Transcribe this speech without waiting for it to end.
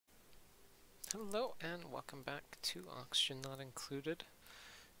Hello and welcome back to Oxygen Not Included.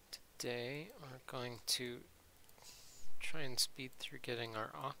 Today we're going to try and speed through getting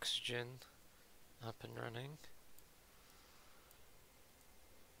our oxygen up and running.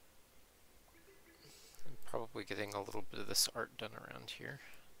 And probably getting a little bit of this art done around here.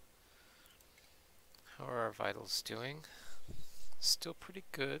 How are our vitals doing? Still pretty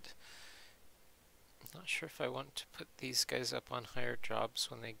good. I'm not sure if I want to put these guys up on higher jobs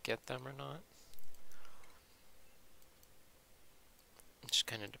when they get them or not. It just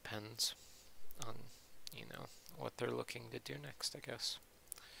kind of depends on, what they're looking to do next, I guess.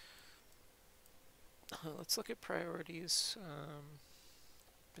 Let's look at priorities.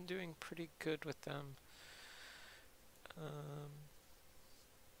 Been doing pretty good with them.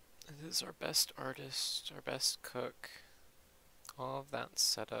 It is our best artist, our best cook. All of that's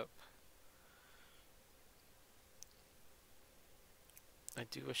set up. I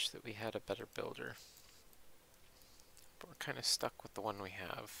do wish that we had a better builder, but we're kind of stuck with the one we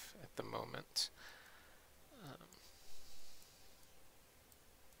have at the moment.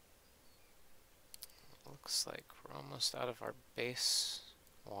 Looks like we're almost out of our base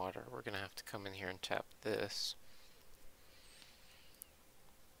water. We're gonna have to come in here and tap this.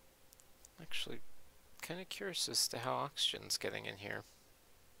 Actually, kind of curious as to how oxygen's getting in here.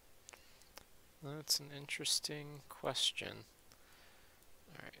 That's an interesting question.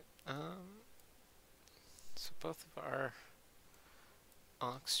 Alright, so both of our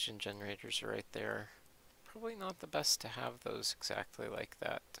oxygen generators are right there. Probably not the best to have those exactly like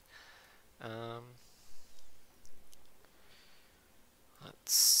that.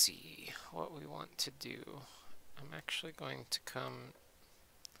 Let's see what we want to do. I'm actually going to come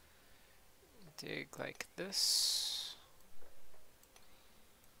dig like this.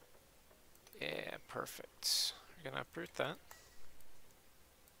 Yeah, perfect. We're gonna uproot that.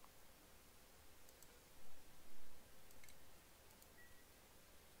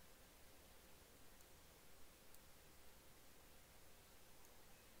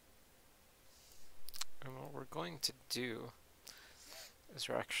 And what we're going to do is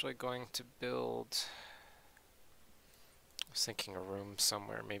we're actually going to build, I was thinking a room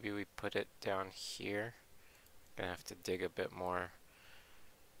somewhere. Maybe we put it down here. Gonna have to dig a bit more.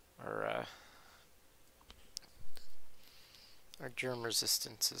 Our germ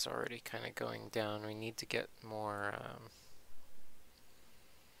resistance is already kind of going down. We need to get more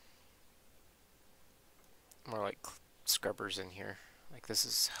more like scrubbers in here. Like, this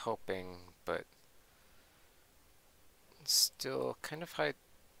is helping, but still kind of high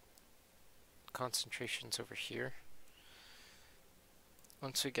concentrations over here.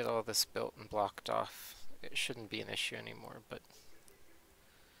 Once we get all this built and blocked off, it shouldn't be an issue anymore, but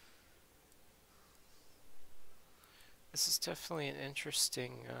this is definitely an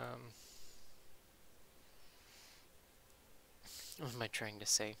interesting, what am I trying to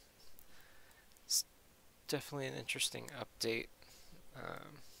say? It's definitely an interesting update.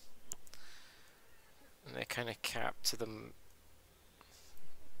 And they kind of cap to the,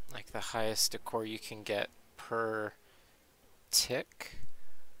 like, the highest decor you can get per tick,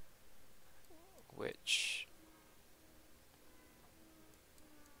 which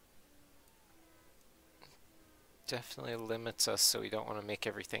definitely limits us, so we don't want to make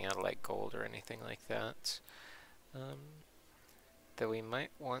everything out of like gold or anything like that. That we might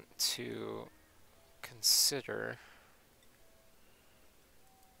want to consider.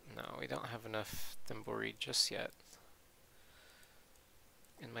 No, we don't have enough thimbleweed just yet.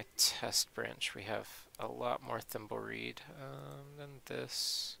 In my test branch we have a lot more thimbleweed than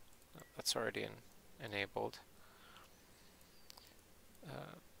this. Oh, that's already enabled.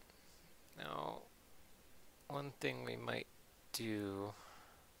 Now, one thing we might do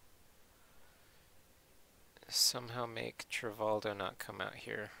is somehow make Travaldo not come out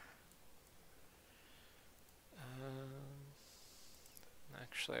here.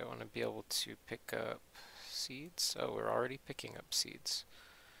 Actually, I want to be able to pick up seeds. Oh, we're already picking up seeds.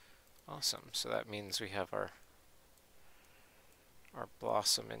 Awesome. So that means we have our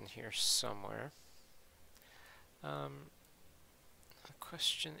blossom in here somewhere. The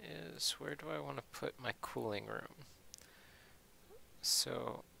question is, where do I want to put my cooling room?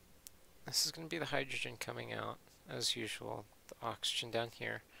 So this is going to be the hydrogen coming out, as usual, the oxygen down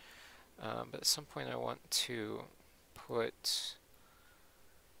here. But at some point I want to put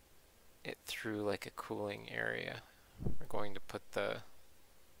it through like a cooling area. We're going to put the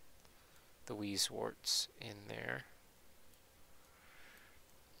wheezeworts in there.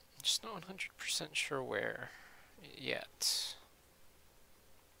 I'm just not 100% sure where yet.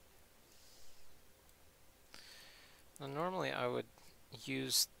 Now, normally I would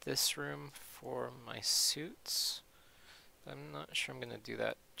use this room for my suits. I'm not sure I'm going to do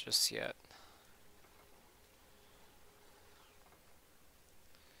that just yet.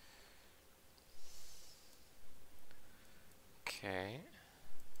 Okay.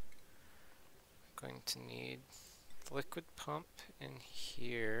 I'm going to need the liquid pump in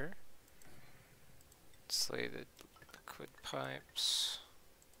here. Slated liquid pipes.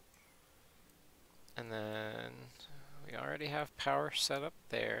 And then we already have power set up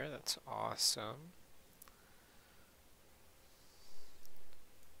there. That's awesome.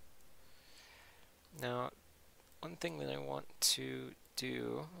 Now, one thing that I want to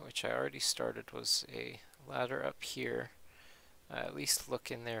do, which I already started, was a ladder up here. At least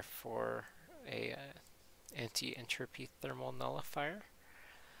look in there for a anti-entropy thermal nullifier.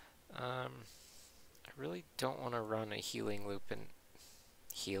 I really don't want to run a cooling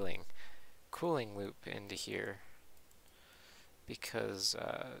loop into here because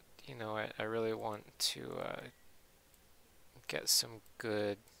you know, I really want to get some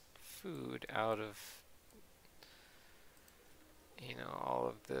good food out of, you know, all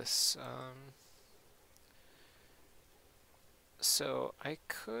of this. So I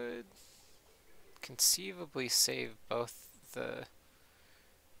could conceivably save both the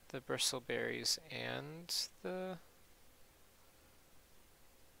bristleberries and the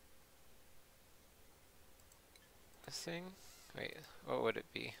thing. Wait, what would it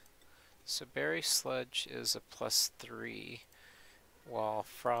be? So berry sludge is a +3, while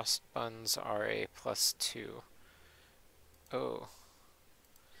frost buns are a +2. Oh.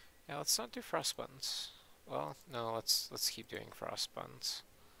 Yeah, let's not do frost buns. Well, no, let's keep doing frost buns.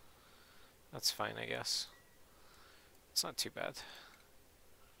 That's fine, I guess. It's not too bad.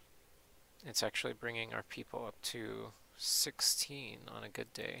 It's actually bringing our people up to 16 on a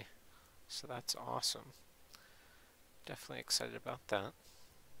good day. So that's awesome. Definitely excited about that.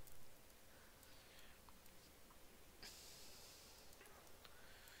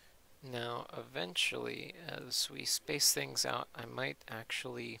 Now, eventually, as we space things out, I might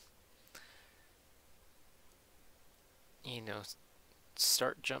actually, you know,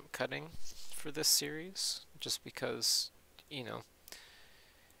 start jump cutting for this series, just because, you know,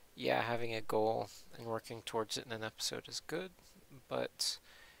 yeah, having a goal and working towards it in an episode is good, but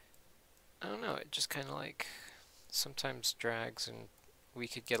I don't know, it just kind of like sometimes drags, and we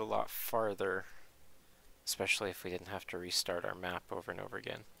could get a lot farther, especially if we didn't have to restart our map over and over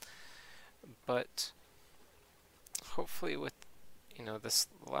again. But hopefully with, you know, this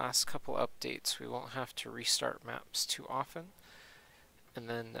last couple updates, we won't have to restart maps too often, and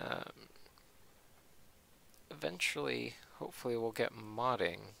then eventually, hopefully, we'll get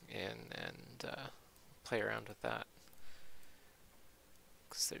modding in and play around with that,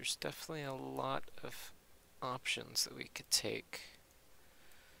 because there's definitely a lot of options that we could take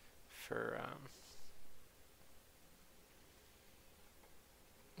for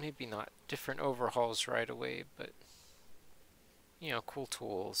maybe not different overhauls right away, but, you know, cool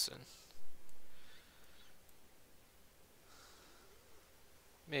tools and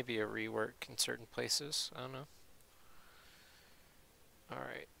maybe a rework in certain places. I don't know.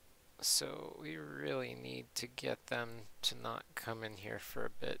 Alright, so we really need to get them to not come in here for a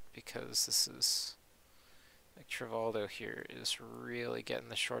bit, because this is, like, Trivaldo here is really getting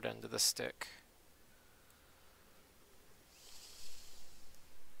the short end of the stick.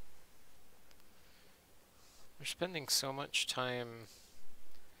 We're spending so much time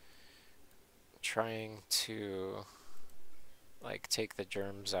trying to, like, take the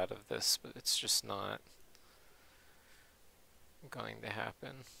germs out of this, but it's just not going to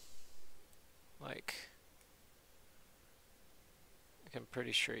happen. Like, I'm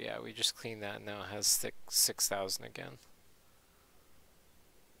pretty sure, yeah, we just cleaned that and now it has 6,000 again.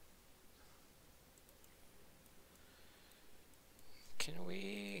 Can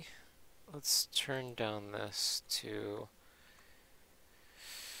we, let's turn down this to,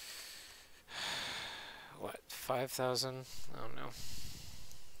 what, 5,000? I don't know.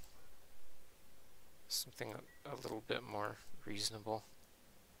 Something a little bit more reasonable.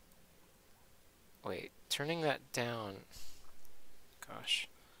 Wait, turning that down, gosh.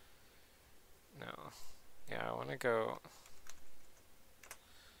 No. Yeah, I want to go,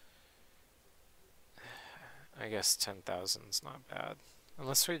 I guess 10,000 is not bad.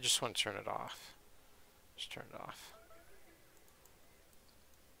 Unless we just want to turn it off. Just turn it off.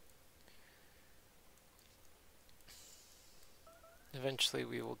 Eventually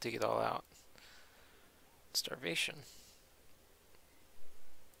we will dig it all out. Starvation.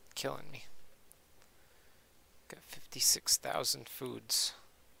 Killing me. Got 56,000 foods.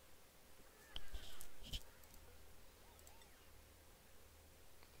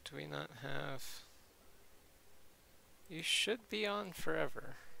 Do we not have... You should be on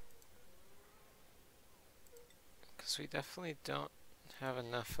forever. Because we definitely don't have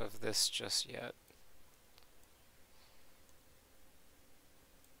enough of this just yet.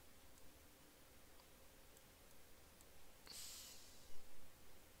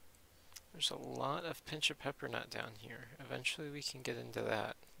 There's a lot of pinch of pepper nut down here. Eventually we can get into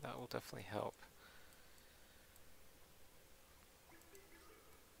that. That will definitely help.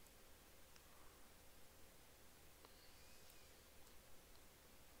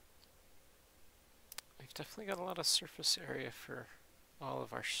 We've definitely got a lot of surface area for all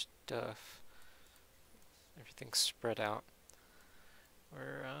of our stuff. Everything's spread out.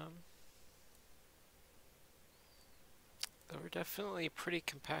 We're definitely pretty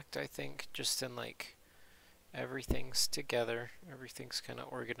compact, I think, just in like everything's together, everything's kind of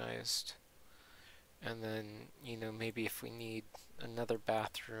organized. And then, you know, maybe if we need another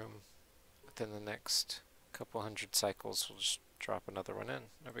bathroom within the next couple hundred cycles, we'll just drop another one in.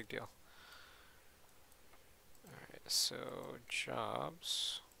 No big deal. Alright, so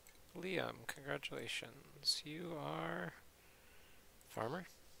jobs. Liam, congratulations. You are farmer?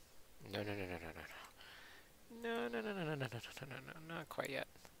 No, no, no, no, no, no, no. No, no, no, no, no, no, no, no, no, no, not quite yet.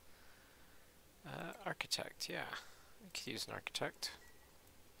 Architect, yeah. We could use an architect.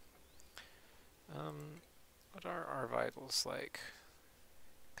 What are our vitals like?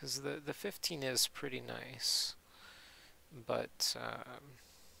 Because the 15 is pretty nice, but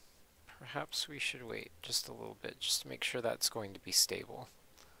perhaps we should wait just a little bit just to make sure that's going to be stable.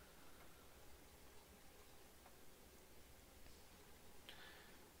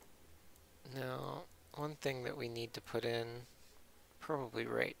 Now, one thing that we need to put in probably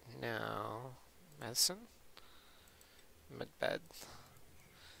right now, medicine, medbed.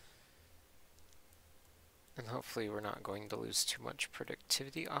 And hopefully we're not going to lose too much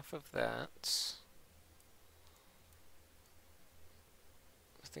productivity off of that.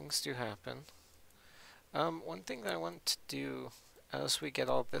 Things do happen. One thing that I want to do as we get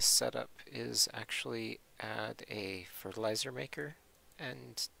all this set up is actually add a fertilizer maker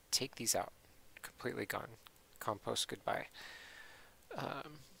and take these out. Completely gone. Compost goodbye.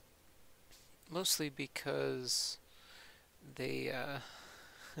 Mostly because they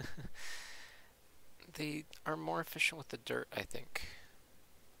they are more efficient with the dirt, I think.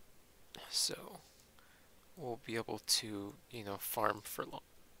 So we'll be able to, you know, farm for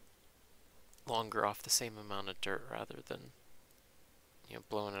longer off the same amount of dirt rather than, you know,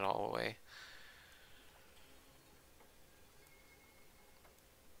 blowing it all away.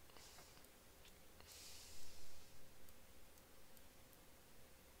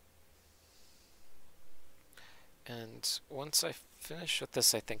 And once I finish with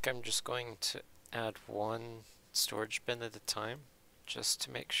this, I think I'm just going to add one storage bin at a time, just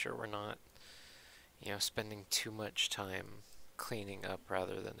to make sure we're not, you know, spending too much time cleaning up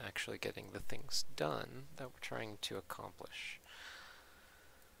rather than actually getting the things done that we're trying to accomplish.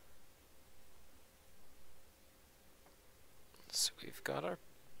 So we've got our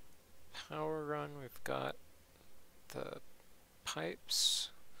power run, we've got the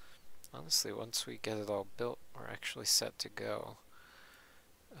pipes. Honestly, once we get it all built, we're actually set to go.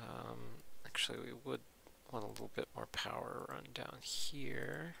 Actually, we would want a little bit more power run down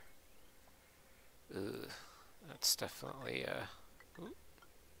here. Ugh, that's definitely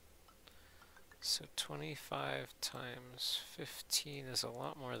so 25 times 15 is a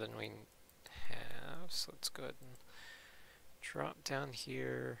lot more than we have, so let's go ahead and drop down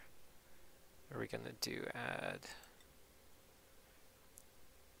here. What are we gonna do? Add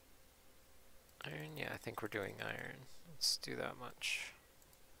iron? Yeah, I think we're doing iron. Let's do that much.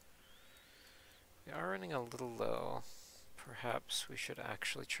 We are running a little low. Perhaps we should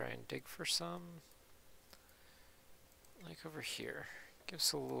actually try and dig for some. Like over here.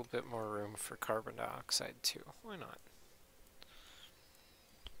 Gives a little bit more room for carbon dioxide too. Why not?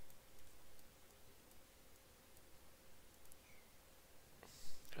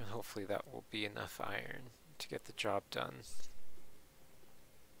 And hopefully that will be enough iron to get the job done.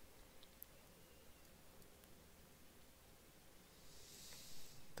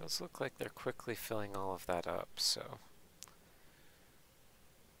 Does look like they're quickly filling all of that up, so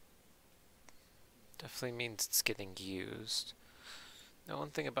definitely means it's getting used. Now, one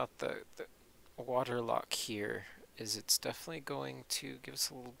thing about the water lock here is it's definitely going to give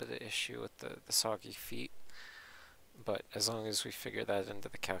us a little bit of issue with the soggy feet, but as long as we figure that into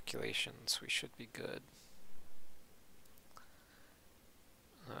the calculations, we should be good.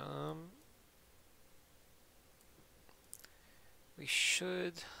 We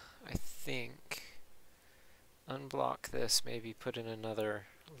should, I think, unblock this, maybe put in another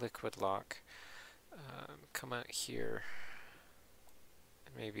liquid lock. Come out here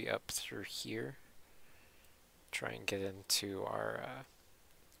and maybe up through here. Try and get into our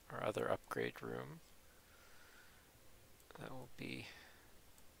other upgrade room. That will be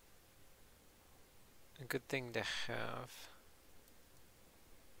a good thing to have.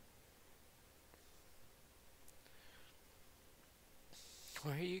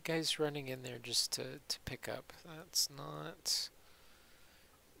 Why are you guys running in there just to pick up? That's not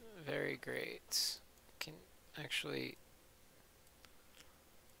very great.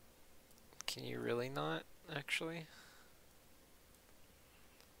 Can you really not, actually?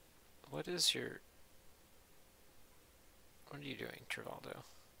 What are you doing, Trivaldo?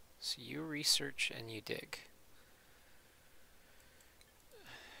 So you research and you dig.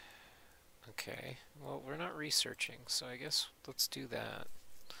 Okay, well, we're not researching, so I guess let's do that.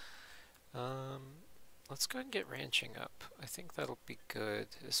 Let's go ahead and get ranching up. I think that'll be good,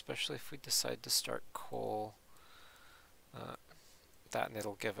 especially if we decide to start coal. That and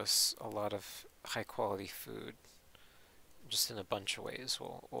it'll give us a lot of high quality food, just in a bunch of ways.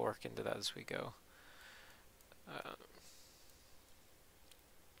 We'll work into that as we go.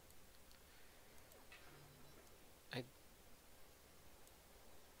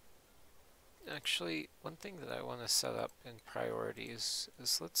 Actually, one thing that I want to set up in priorities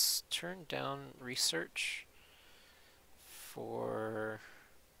is let's turn down research for,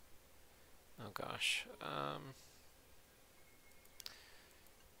 oh gosh,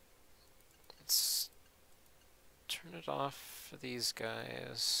 let's turn it off for these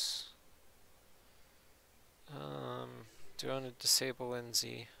guys. Do I want to disable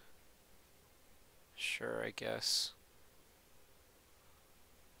Lindsay? Sure, I guess.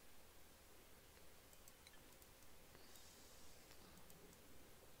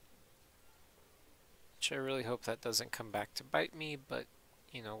 Which I really hope that doesn't come back to bite me, but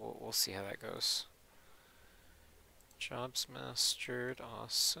you know, we'll see how that goes. Jobs mastered,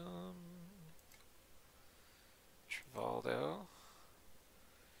 awesome. Trivaldo.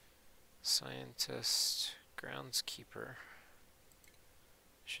 Scientist, groundskeeper.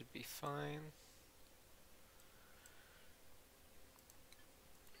 Should be fine.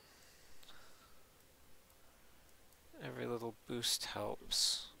 Every little boost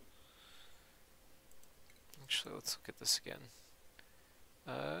helps. Actually, let's look at this again.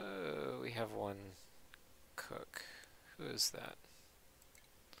 We have one cook. Who is that?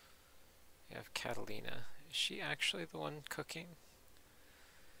 We have Catalina. Is she actually the one cooking?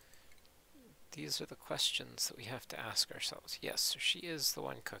 These are the questions that we have to ask ourselves. Yes, so she is the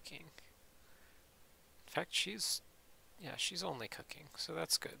one cooking. In fact, she's only cooking, so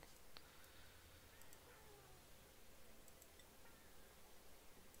that's good.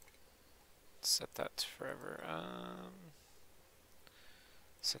 Set that to forever.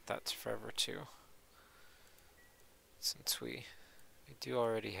 Set that to forever too. Since we do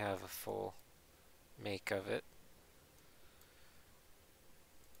already have a full make of it.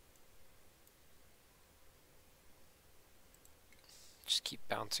 Just keep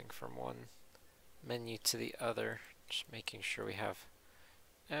bouncing from one menu to the other, just making sure we have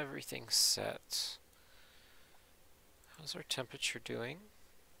everything set. How's our temperature doing?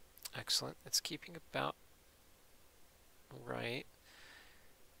 Excellent. It's keeping about right.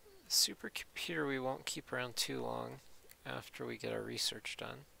 The supercomputer we won't keep around too long after we get our research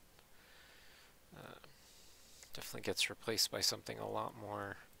done. Definitely gets replaced by something a lot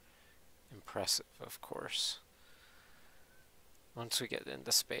more impressive, of course, once we get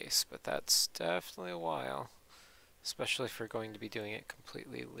into space, but that's definitely a while, especially if we're going to be doing it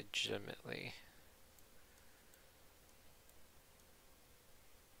completely legitimately.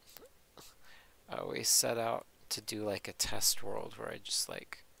 I always set out to do like a test world where I just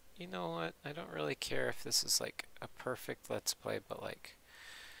like, you know what, I don't really care if this is like a perfect Let's Play, but like,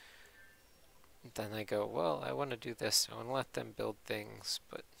 then I go, well, I want to do this, I want to let them build things,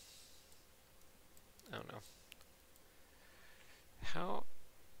 but I don't know. How?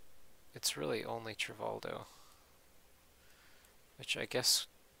 It's really only Trivaldo, which I guess,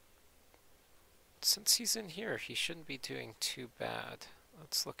 since he's in here, he shouldn't be doing too bad.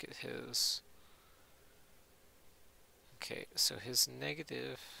 Let's look at his. Okay, so his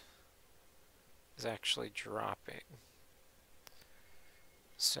negative is actually dropping.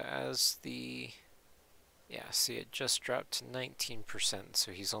 So as the, yeah, see, it just dropped to 19%,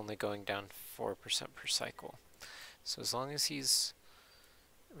 so he's only going down 4% per cycle. So as long as he's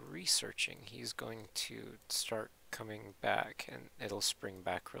researching, he's going to start coming back, and it'll spring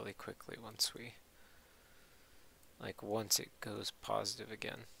back really quickly once we, like, once it goes positive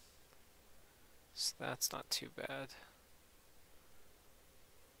again. So that's not too bad.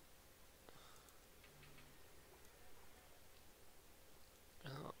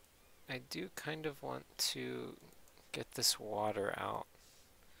 I do kind of want to get this water out.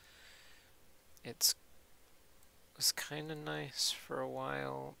 It was kind of nice for a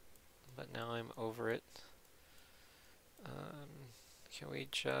while, but now I'm over it. Can we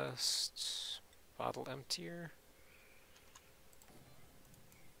just bottle emptier?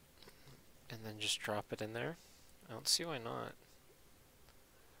 And then just drop it in there? I don't see why not.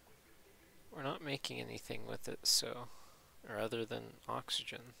 We're not making anything with it, so, or other than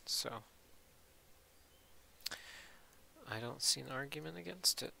oxygen, so I don't see an argument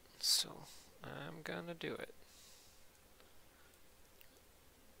against it, so I'm gonna do it.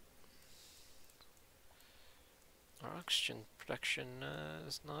 Our oxygen production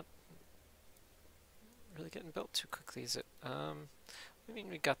is not really getting built too quickly, is it? I mean,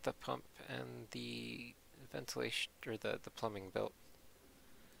 we got the pump and the ventilation, or the plumbing built.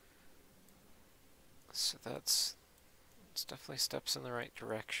 So it's definitely steps in the right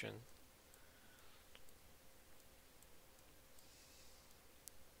direction.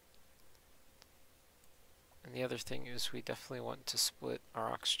 And the other thing is we definitely want to split our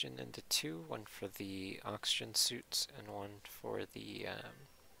oxygen into two, one for the oxygen suits and one for the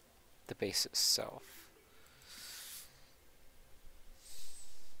base itself.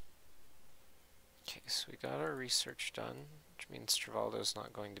 Okay, so we got our research done, which means Travaldo's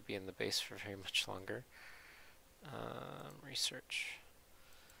not going to be in the base for very much longer. Research.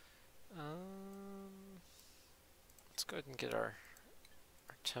 Let's go ahead and get our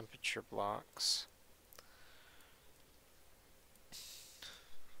temperature blocks.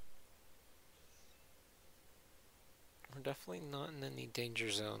 We're definitely not in any danger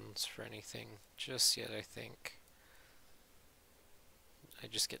zones for anything just yet, I think. I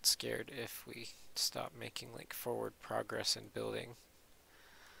just get scared if we stop making like forward progress in building.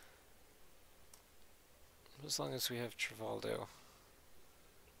 As long as we have Travaldo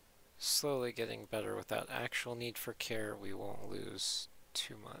slowly getting better without actual need for care, we won't lose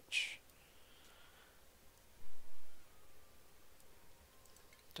too much.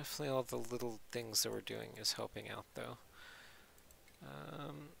 Definitely all the little things that we're doing is helping out though.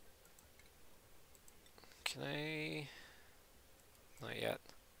 Can I? Not yet.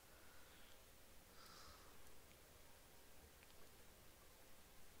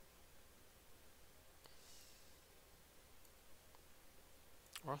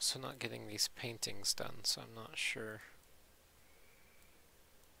 We're also not getting these paintings done, so I'm not sure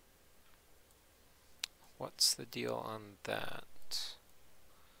what's the deal on that.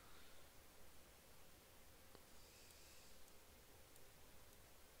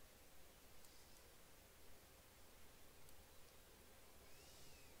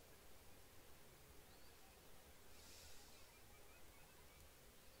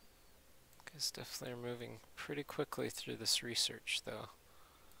 Guys definitely are moving pretty quickly through this research though.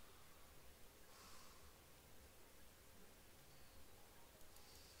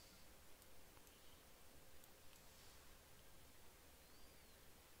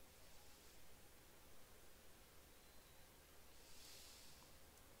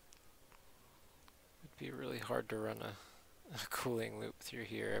 Be really hard to run a cooling loop through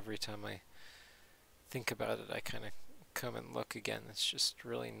here. Every time I think about it, I kind of come and look again. It's just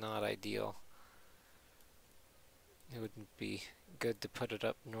really not ideal. It wouldn't be good to put it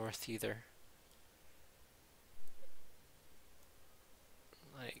up north either.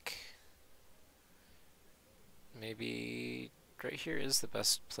 Like, maybe right here is the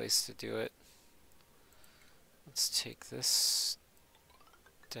best place to do it. Let's take this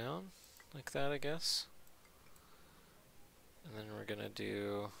down like that, I guess. And then we're gonna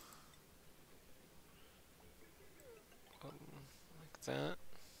do like that.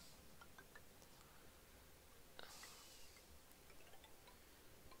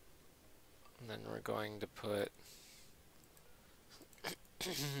 And then we're going to put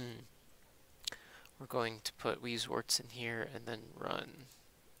we're going to put Weezeworts in here and then run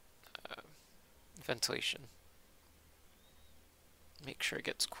ventilation. Make sure it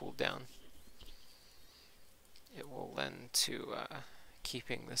gets cooled down. It will lend to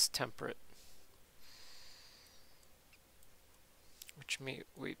keeping this temperate, which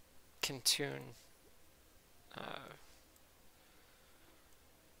we can tune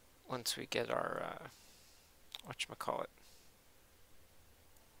once we get our whatchamacallit.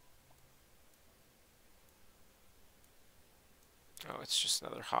 Oh, it's just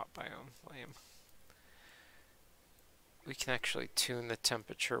another hot biome. Lame. We can actually tune the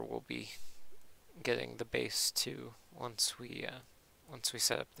temperature we'll be getting the base to once we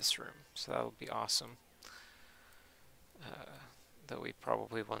set up this room. So that'll be awesome. Though we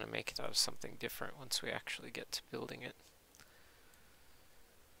probably want to make it out of something different once we actually get to building it.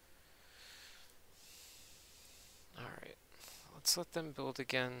 Alright, let's let them build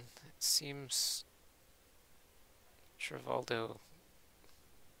again. It seems Trivaldo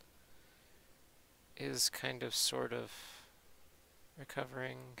is kind of sort of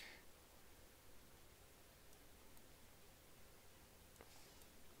recovering.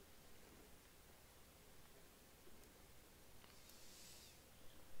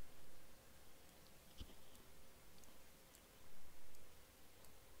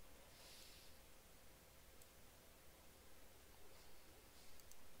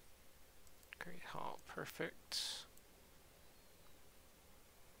 Great Hall, perfect.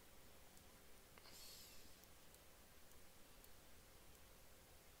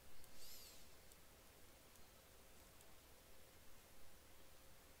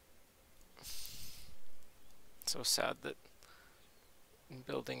 So sad that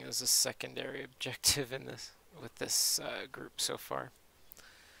building is a secondary objective in this with this group so far.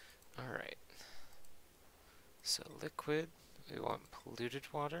 All right. So liquid, we want polluted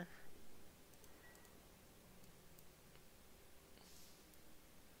water.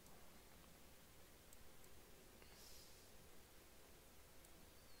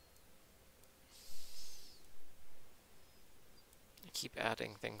 I keep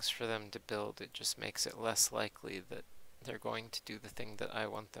adding things for them to build. It just makes it less likely that they're going to do the thing that I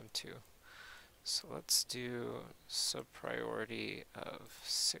want them to. So let's do sub-priority of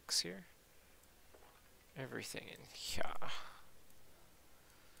 6 here. Everything in here.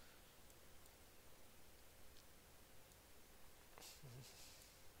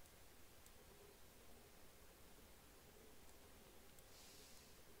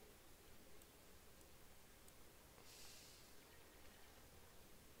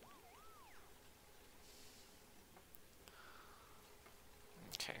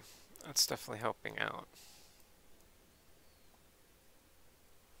 Okay, that's definitely helping out.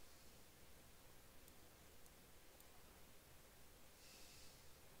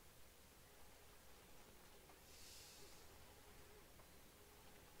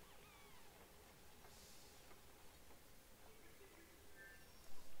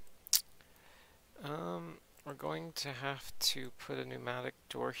 We're going to have to put a pneumatic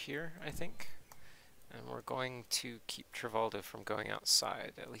door here, I think. And we're going to keep Trivaldo from going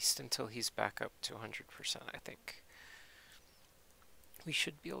outside, at least until he's back up to 100%, I think. We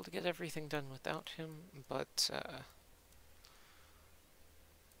should be able to get everything done without him, but,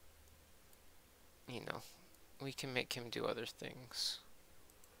 you know, we can make him do other things.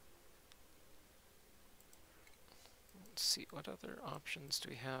 Let's see, what other options do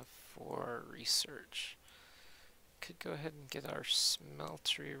we have for research? Could go ahead and get our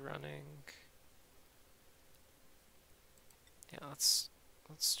smeltery running. Yeah, let's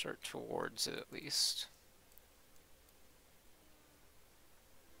start towards it at least.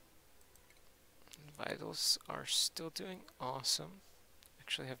 Vitals are still doing awesome.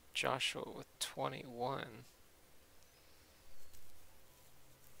 Actually have Joshua with 21.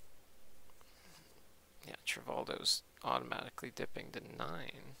 Yeah, Trivaldo's automatically dipping to 9.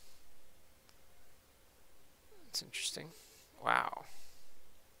 That's interesting. Wow.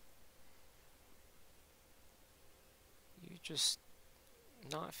 You just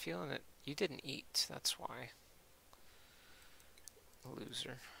not feeling it. You didn't eat, that's why.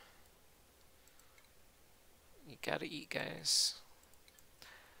 Loser. You gotta eat, guys.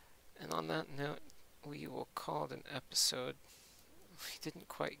 And on that note, we will call it an episode. We didn't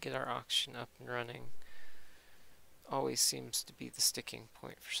quite get our auction up and running. Always seems to be the sticking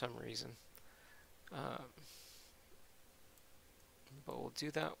point for some reason. But we'll do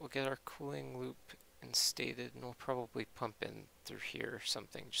that. We'll get our cooling loop instated, and we'll probably pump in through here or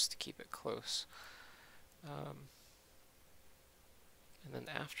something just to keep it close. And then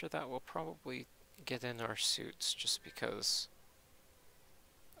after that, we'll probably get in our suits just because.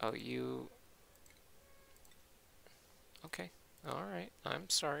 Oh, you. Okay. Alright. I'm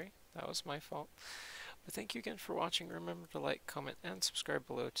sorry. That was my fault. But thank you again for watching. Remember to like, comment, and subscribe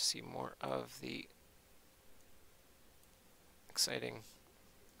below to see more of the exciting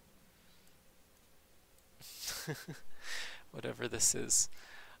whatever this is.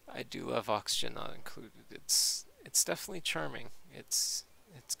 I do love oxygen not included. It's definitely charming. It's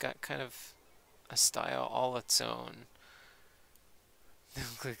got kind of a style all its own. They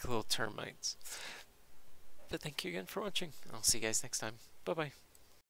look like little termites. But thank you again for watching. I'll see you guys next time. Bye bye.